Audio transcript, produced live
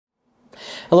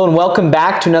Hello and welcome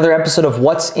back to another episode of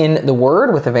What's in the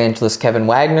Word with evangelist Kevin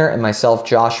Wagner and myself,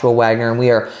 Joshua Wagner. And we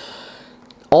are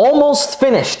almost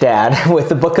finished, Dad, with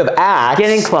the book of Acts.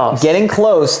 Getting close. Getting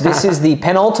close. This is the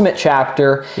penultimate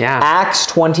chapter, Acts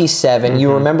 27.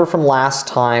 You remember from last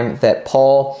time that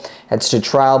Paul had stood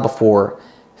trial before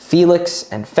Felix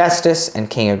and Festus and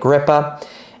King Agrippa.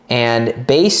 And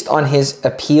based on his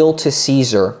appeal to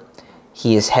Caesar,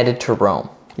 he is headed to Rome.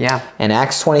 Yeah. And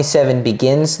Acts 27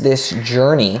 begins this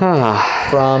journey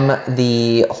from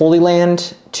the Holy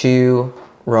Land to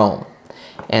Rome.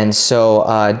 And so,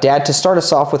 Dad, to start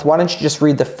us off with, why don't you just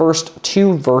read the first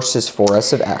 2 verses for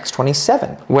us of Acts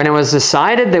 27? When it was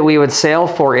decided that we would sail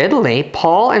for Italy,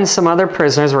 Paul and some other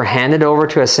prisoners were handed over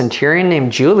to a centurion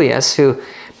named Julius, who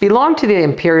belonged to the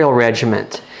imperial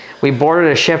regiment. We boarded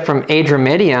a ship from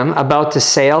Adramyttium, about to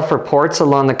sail for ports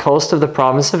along the coast of the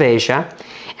province of Asia,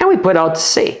 and we put out to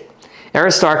sea.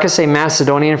 Aristarchus, a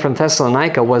Macedonian from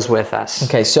Thessalonica, was with us.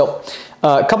 Okay, so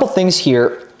a couple things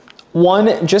here.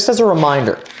 One, just as a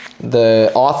reminder,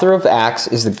 the author of Acts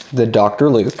is the Dr.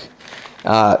 Luke.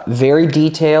 Very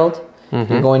detailed.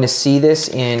 You're going to see this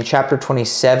in chapter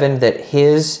 27, that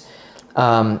his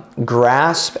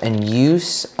grasp and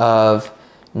use of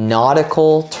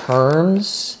nautical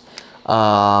terms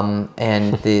and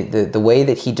the way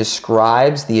that he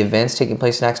describes the events taking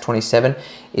place in Acts 27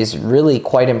 is really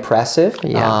quite impressive.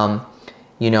 Yeah.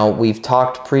 You know, we've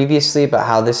talked previously about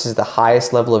how this is the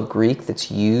highest level of Greek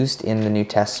that's used in the New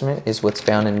Testament, is what's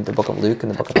found in the book of Luke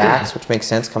and the book of Acts, which makes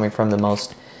sense coming from the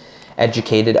most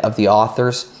educated of the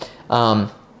authors. But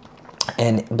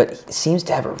he seems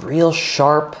to have a real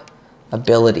sharp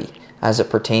ability as it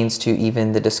pertains to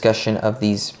even the discussion of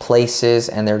these places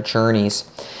and their journeys.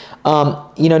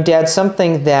 You know, Dad,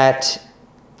 something that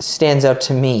stands out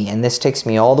to me, and this takes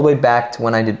me all the way back to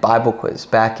when I did Bible quiz,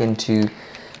 back into,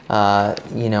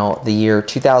 you know, the year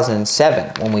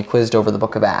 2007, when we quizzed over the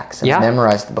book of Acts and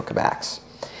memorized the book of Acts,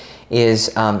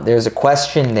 is there's a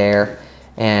question there,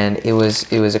 and it was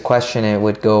a question, and it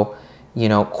would go, you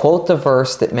know, quote the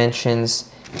verse that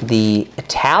mentions the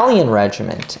Italian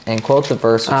regiment and quote the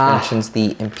verse which mentions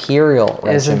the imperial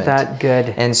regiment. Isn't that good?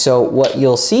 And so what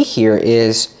you'll see here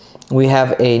is we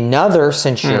have another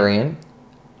centurion,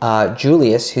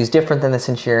 Julius, who's different than the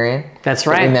centurion that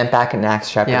we met back in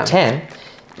Acts chapter 10.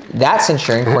 That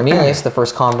centurion, Cornelius, the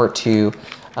first convert to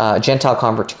Gentile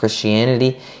convert to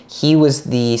Christianity, he was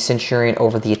the centurion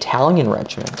over the Italian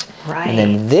regiment. Right. And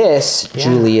then this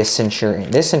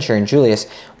centurion Julius,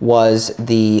 was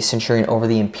the centurion over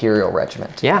the imperial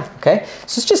regiment. Yeah. Okay.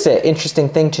 So it's just an interesting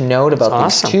thing to note about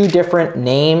these 2 different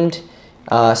named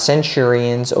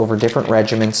centurions over different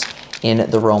regiments in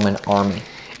the Roman army.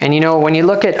 And you know, when you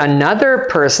look at another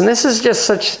person, this is just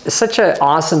such an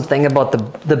awesome thing about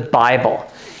the Bible.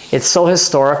 It's so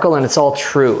historical and it's all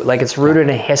true. Like, it's rooted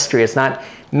in history. It's not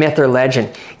myth or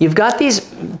legend. You've got these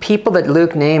people that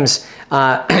Luke names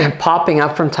popping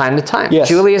up from time to time. Yes.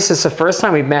 Julius is the first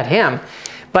time we've met him.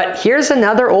 But here's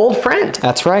another old friend.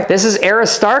 That's right. This is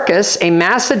Aristarchus, a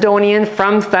Macedonian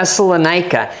from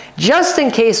Thessalonica. Just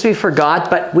in case we forgot,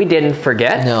 but we didn't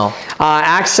forget. No.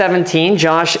 Acts 17,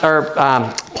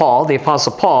 Paul, the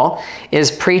Apostle Paul, is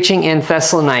preaching in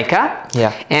Thessalonica.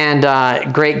 Yeah. And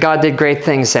God did great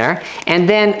things there. And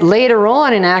then later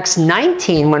on in Acts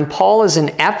 19, when Paul is in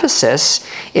Ephesus,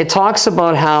 it talks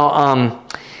about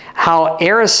how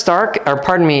Aristarchus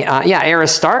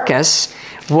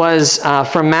was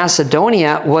from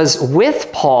Macedonia, was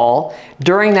with Paul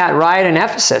during that riot in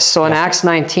Ephesus. So in Acts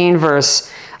 19,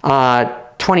 verse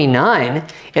 29,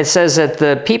 it says that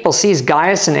the people seized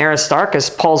Gaius and Aristarchus,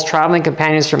 Paul's traveling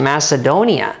companions from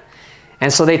Macedonia.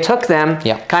 And so they took them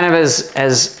kind of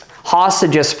as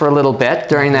hostages for a little bit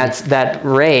during that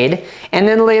raid. And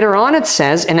then later on it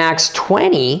says in Acts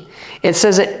 20, it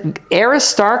says that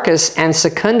Aristarchus and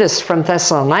Secundus from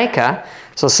Thessalonica,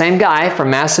 so same guy from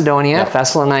Macedonia,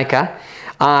 Thessalonica,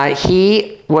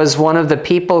 he was one of the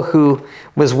people who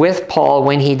was with Paul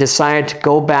when he decided to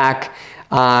go back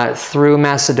through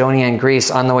Macedonia and Greece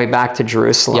on the way back to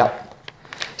Jerusalem. Yep.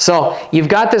 So you've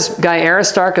got this guy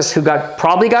Aristarchus who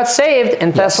probably got saved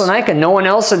in Thessalonica. No one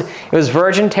else it was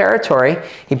virgin territory.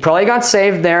 He probably got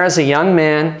saved there as a young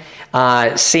man,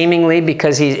 seemingly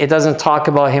because it doesn't talk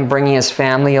about him bringing his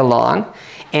family along.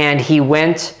 And he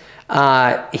went.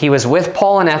 He was with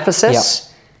Paul in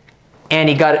Ephesus, and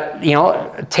he got, you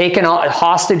know, taken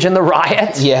hostage in the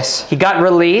riot. Yes. He got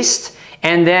released,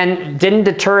 and then didn't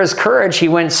deter his courage. He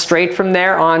went straight from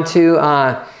there on to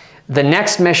the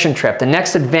next mission trip, the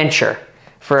next adventure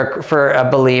for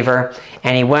a believer,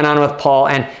 and he went on with Paul,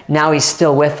 and now he's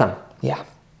still with them. Yeah.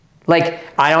 Like,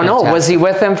 I don't know. Fantastic. Was he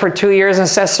with them for 2 years in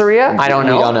Caesarea? I don't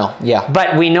know. We don't know, yeah.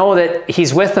 But we know that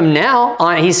he's with them now.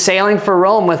 He's sailing for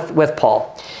Rome with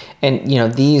Paul. And, you know,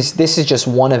 this is just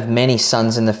one of many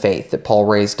sons in the faith that Paul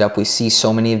raised up. We see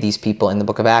so many of these people in the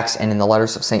book of Acts and in the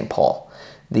letters of St. Paul.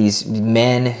 These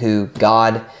men who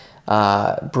God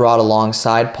brought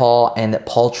alongside Paul and that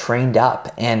Paul trained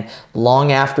up. And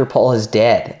long after Paul is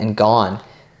dead and gone,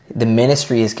 the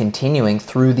ministry is continuing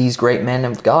through these great men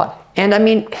of God. And I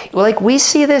mean, like, we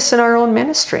see this in our own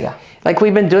ministry. Yeah. Like,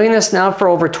 we've been doing this now for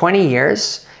over 20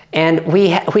 years. And we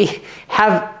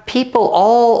have people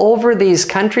all over these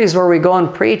countries where we go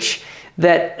and preach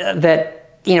that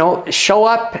you know, show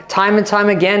up time and time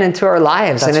again into our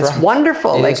lives. That's and it's right.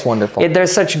 wonderful. It is wonderful.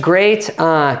 There's such great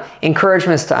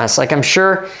encouragements to us. Like, I'm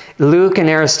sure Luke and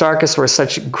Aristarchus were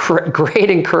such great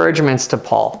encouragements to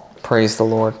Paul. Praise the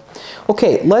Lord.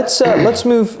 Okay, let's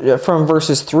move from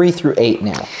verses 3 through 8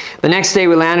 now. The next day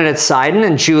we landed at Sidon,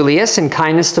 and Julius, in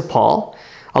kindness to Paul,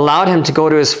 allowed him to go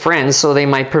to his friends so they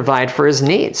might provide for his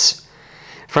needs.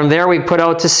 From there we put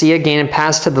out to sea again and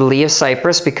passed to the lee of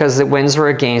Cyprus because the winds were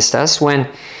against us. When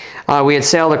we had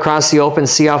sailed across the open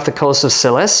sea off the coast of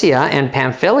Cilicia and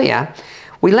Pamphylia,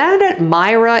 we landed at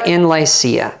Myra in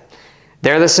Lycia.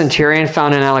 There the centurion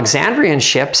found an Alexandrian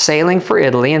ship sailing for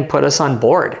Italy and put us on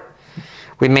board.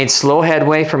 We made slow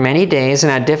headway for many days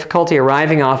and had difficulty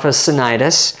arriving off of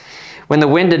Cnidus. When the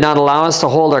wind did not allow us to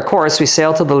hold our course, we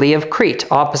sailed to the lee of Crete,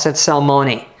 opposite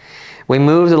Salmone. We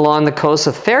moved along the coast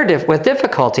with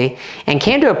difficulty and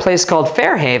came to a place called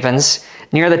Fair Havens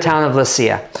near the town of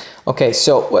Lycia. Okay,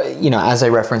 so, you know, as I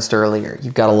referenced earlier,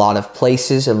 you've got a lot of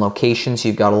places and locations,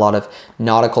 you've got a lot of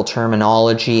nautical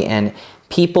terminology, and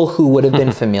people who would have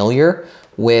been familiar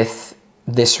with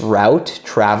this route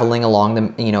traveling along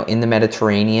the, you know, in the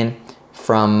Mediterranean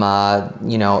from,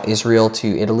 you know, Israel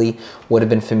to Italy would have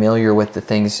been familiar with the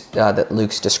things that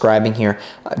Luke's describing here.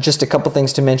 Just a couple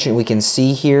things to mention. We can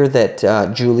see here that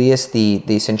Julius,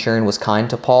 the centurion, was kind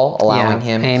to Paul, allowing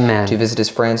him to visit his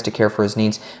friends, to care for his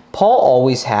needs. Paul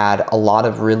always had a lot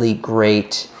of really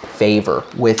great favor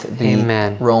with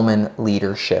the Roman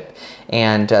leadership.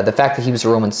 And the fact that he was a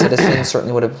Roman citizen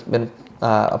certainly would have been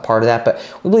a part of that. But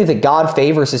we believe that God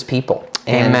favors his people.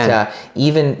 And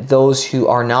even those who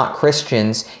are not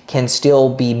Christians can still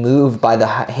be moved by the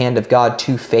hand of God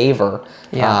to favor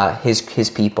his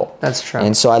people. That's true.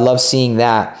 And so I love seeing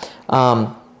that.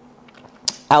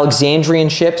 Alexandrian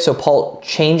ship. So Paul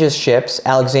changes ships.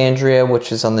 Alexandria,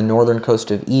 which is on the northern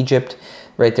coast of Egypt,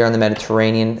 right there on the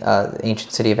Mediterranean,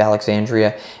 ancient city of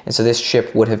Alexandria. And so this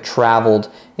ship would have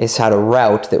traveled, it's had a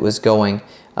route that was going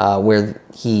where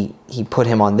he put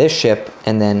him on this ship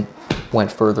and then went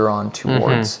further on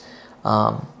towards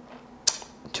to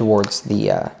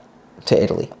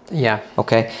Italy. Yeah.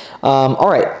 Okay. All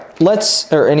right.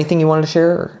 Or anything you wanted to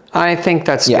share? Or? I think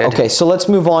that's good. Okay. So let's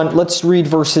move on. Let's read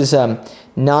verses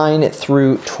 9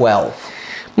 through 12.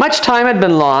 Much time had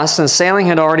been lost, and sailing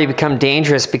had already become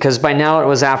dangerous because by now it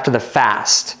was after the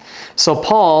fast. So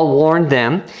Paul warned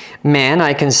them, "Men,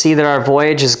 I can see that our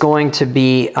voyage is going to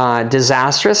be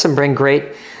disastrous and bring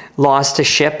great loss to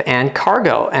ship and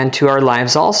cargo, and to our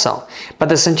lives also." But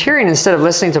the centurion, instead of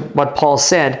listening to what Paul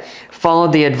said,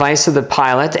 followed the advice of the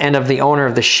pilot and of the owner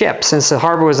of the ship. Since the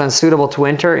harbor was unsuitable to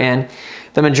winter in,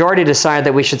 the majority decided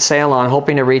that we should sail on,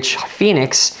 hoping to reach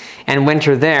Phoenix and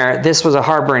winter there. This was a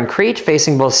harbor in Crete,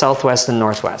 facing both southwest and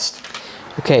northwest.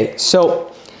 Okay,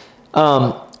 so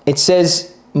it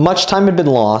says much time had been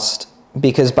lost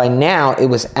because by now it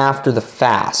was after the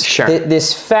fast. Sure.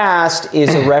 This fast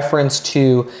is a reference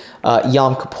to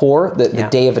Yom Kippur, the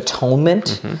Day of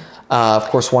Atonement. Of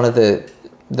course, one of the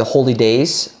holy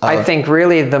days. I think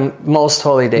really the most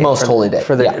holy day.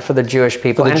 For the Jewish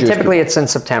people. And typically it's in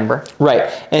September. Right.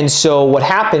 And so what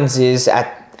happens is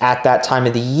at that time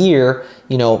of the year,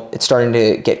 you know, it's starting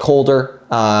to get colder.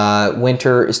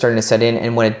 Winter is starting to set in,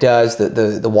 and when it does,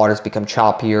 the waters become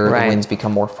choppier, the winds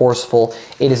become more forceful.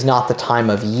 It is not the time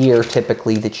of year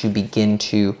typically that you begin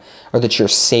to, or that you're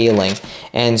sailing.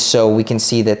 And so we can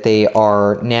see that they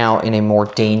are now in a more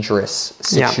dangerous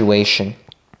situation.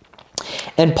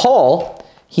 And Paul,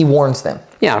 he warns them.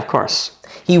 Yeah, of course.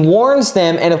 He warns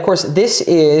them, and of course this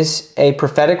is a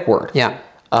prophetic word. Yeah.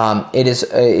 It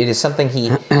is something he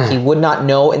would not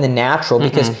know in the natural,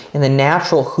 because in the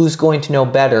natural, who's going to know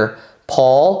better?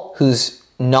 Paul, who's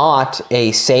not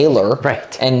a sailor,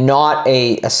 and not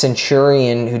a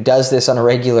centurion who does this on a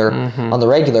regular, on the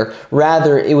regular.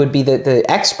 Rather, it would be the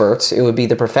experts, it would be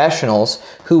the professionals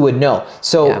who would know.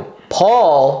 So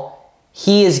Paul,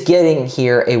 he is getting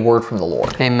here a word from the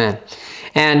Lord. Amen.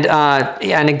 And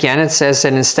again, it says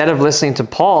that instead of listening to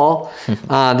Paul,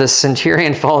 the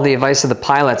centurion followed the advice of the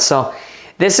pilot. So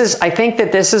I think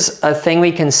that this is a thing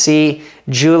we can see.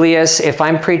 Julius, if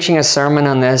I'm preaching a sermon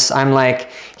on this, I'm like,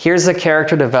 here's the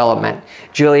character development.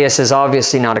 Julius is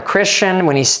obviously not a Christian.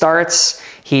 When he starts,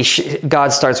 God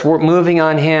starts moving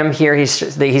on him. Here he's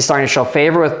starting to show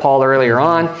favor with Paul earlier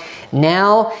on.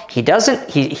 Now he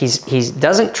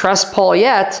doesn't trust Paul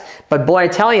yet, but boy, I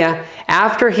tell you,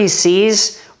 after he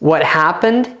sees what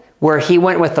happened, where he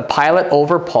went with the pilot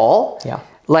over Paul,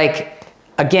 like,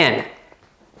 again,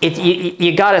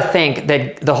 you got to think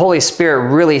that the Holy Spirit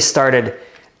really started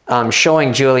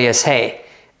showing Julius, hey,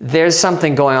 there's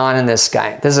something going on in this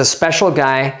guy. This is a special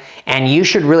guy, and you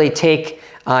should really take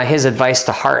his advice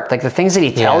to heart. Like the things that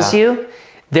he tells you,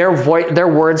 they're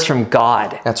words from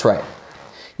God. That's right.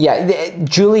 Yeah,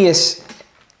 Julius,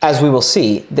 as we will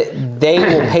see, they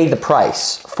will pay the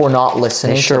price for not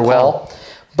listening to Paul.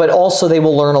 But also they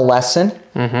will learn a lesson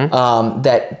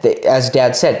that, as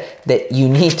Dad said, that you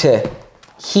need to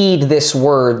heed this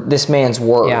man's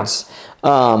words.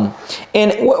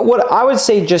 And what I would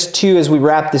say just too, as we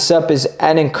wrap this up, is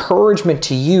an encouragement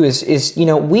to you is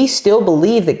we still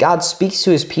believe that God speaks to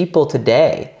his people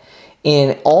today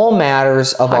in all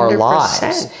matters of 100%. Our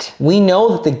lives. We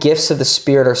know that the gifts of the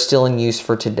Spirit are still in use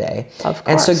for today. Of course.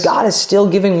 And so God is still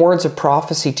giving words of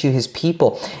prophecy to his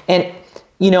people. And,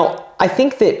 I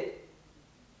think that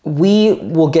we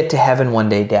will get to heaven one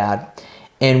day, Dad,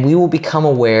 and we will become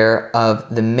aware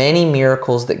of the many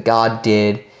miracles that God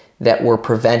did that were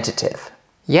preventative.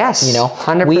 Yes,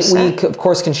 100%. We of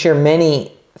course, can share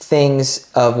many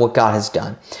things of what God has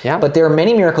done. Yeah. But there are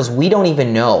many miracles we don't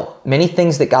even know. Many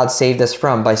things that God saved us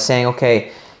from by saying,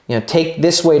 okay, take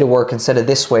this way to work instead of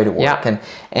this way to work,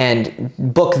 and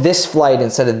book this flight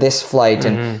instead of this flight,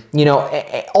 and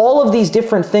all of these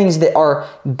different things that are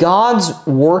God's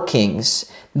workings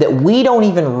that we don't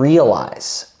even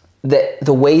realize. That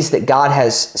the ways that God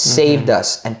has saved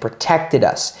us and protected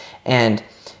us, and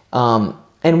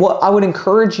what I would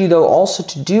encourage you though also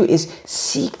to do is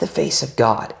seek the face of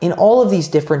God in all of these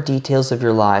different details of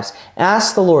your lives.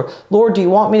 Ask the Lord, do you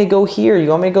want me to go here? You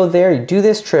want me to go there? You do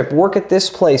this trip, work at this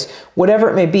place, whatever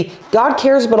it may be. God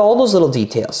cares about all those little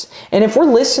details. And if we're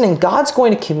listening, God's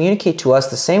going to communicate to us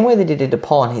the same way that he did to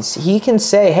Paul, and he can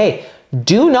say, hey,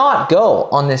 do not go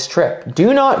on this trip.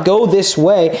 Do not go this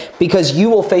way, because you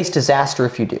will face disaster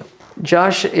if you do.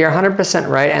 Josh, you're 100%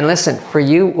 right. And listen, for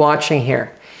you watching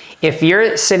here, if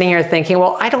you're sitting here thinking,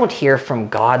 well, I don't hear from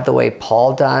God the way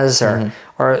Paul does, or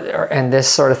and this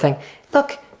sort of thing.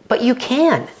 Look, but you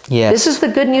can. Yes. This is the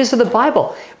good news of the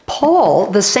Bible. Paul,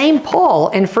 the same Paul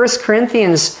in 1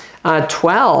 Corinthians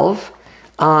 12,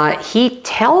 he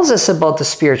tells us about the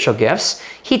spiritual gifts.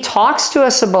 He talks to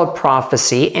us about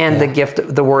prophecy and the gift,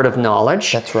 the word of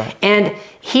knowledge. That's right. And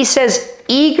he says,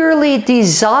 eagerly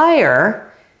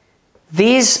desire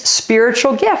these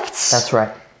spiritual gifts. That's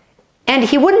right. And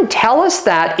he wouldn't tell us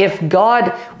that if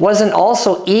God wasn't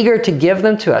also eager to give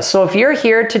them to us. So if you're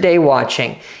here today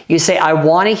watching, you say, I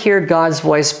want to hear God's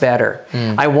voice better.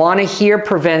 I want to hear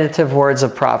preventative words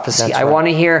of prophecy. That's I right. want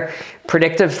to hear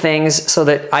predictive things so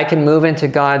that I can move into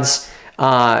God's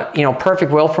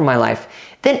perfect will for my life.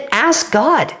 Then ask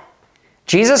God.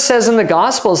 Jesus says in the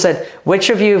Gospels that which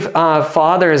of you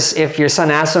fathers, if your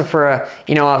son asks him for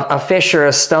a fish or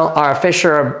a stone, or a fish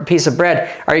or a piece of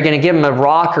bread, are you going to give him a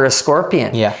rock or a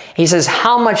scorpion? Yeah. He says,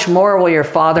 how much more will your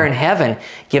Father in heaven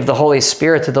give the Holy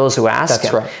Spirit to those who ask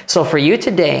him? That's right. So for you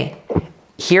today,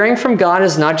 hearing from God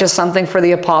is not just something for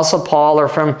the Apostle Paul or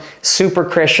from super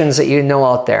Christians that you know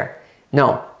out there.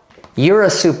 No, you're a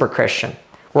super Christian.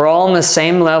 We're all on the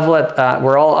same level.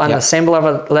 We're all on the same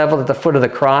level at the foot of the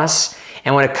cross.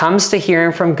 And when it comes to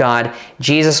hearing from God,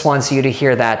 Jesus wants you to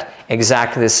hear that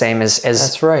exactly the same as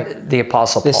That's right. the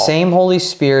Apostle Paul. The same Holy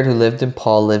Spirit who lived in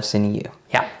Paul lives in you.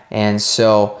 Yeah. And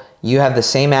so you have the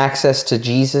same access to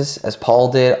Jesus as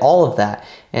Paul did, all of that.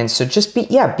 And so just be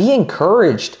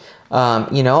encouraged,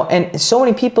 and so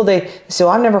many people, they say,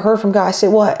 well, I've never heard from God. I say,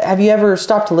 well, have you ever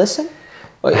stopped to listen?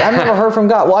 I've never heard from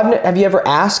God. Well, have you ever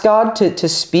asked God to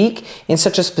speak in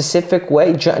such a specific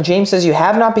way? James says you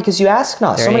have not because you ask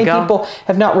not. So many people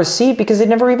have not received because they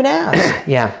never even asked.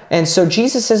 Yeah. And so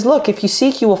Jesus says, look, if you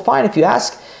seek, you will find. If you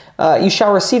ask, you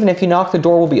shall receive. And if you knock, the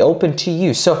door will be open to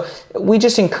you. So we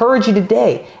just encourage you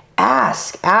today.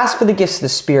 Ask for the gifts of the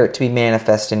Spirit to be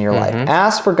manifest in your life.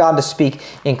 Ask for God to speak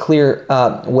in clear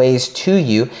ways to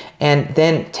you. And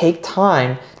then take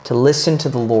time to listen to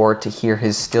the Lord, to hear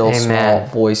his still small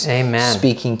voice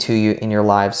speaking to you in your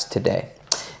lives today.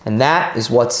 And that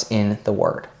is what's in the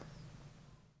Word.